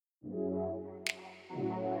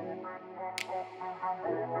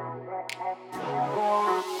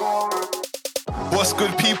What's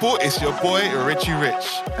good, people? It's your boy, Richie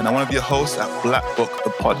Rich, and I'm one of your hosts at Black Book,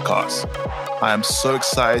 the podcast. I am so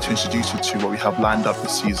excited to introduce you to what we have lined up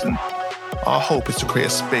this season. Our hope is to create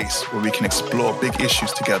a space where we can explore big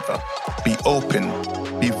issues together, be open,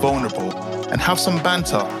 be vulnerable, and have some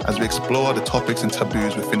banter as we explore the topics and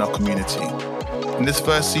taboos within our community. In this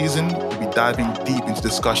first season, we'll be diving deep into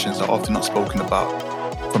discussions that are often not spoken about.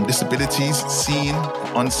 From disabilities, seen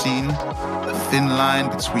and unseen, the thin line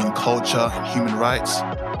between culture and human rights,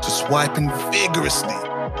 to swiping vigorously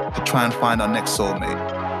to try and find our next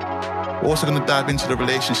soulmate. We're also going to dive into the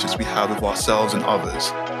relationships we have with ourselves and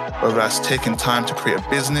others, whether that's taking time to create a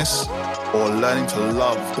business or learning to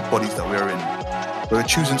love the bodies that we're in. We're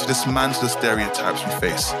choosing to dismantle the stereotypes we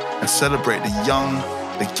face and celebrate the young,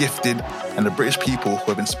 the gifted, and the British people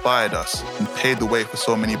who have inspired us and paved the way for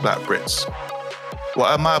so many Black Brits. What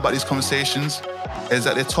I admire about these conversations is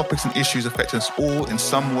that they're topics and issues affecting us all in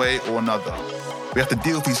some way or another. We have to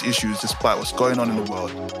deal with these issues despite what's going on in the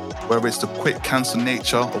world, whether it's the quick cancel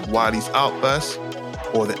nature of Wiley's outbursts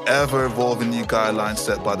or the ever-evolving new guidelines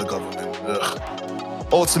set by the government.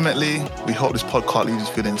 Ultimately, we hope this podcast leaves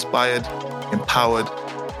you feeling inspired, empowered,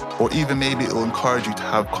 or even maybe it will encourage you to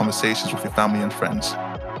have conversations with your family and friends.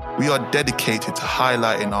 We are dedicated to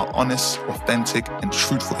highlighting our honest, authentic, and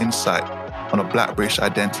truthful insight on a Black British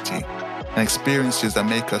identity and experiences that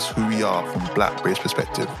make us who we are from a Black British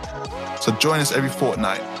perspective. So join us every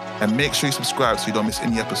fortnight and make sure you subscribe so you don't miss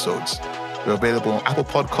any episodes. We're available on Apple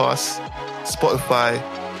Podcasts, Spotify,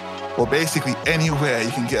 or basically anywhere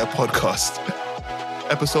you can get a podcast.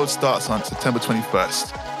 Episode starts on September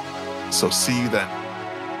 21st. So see you then.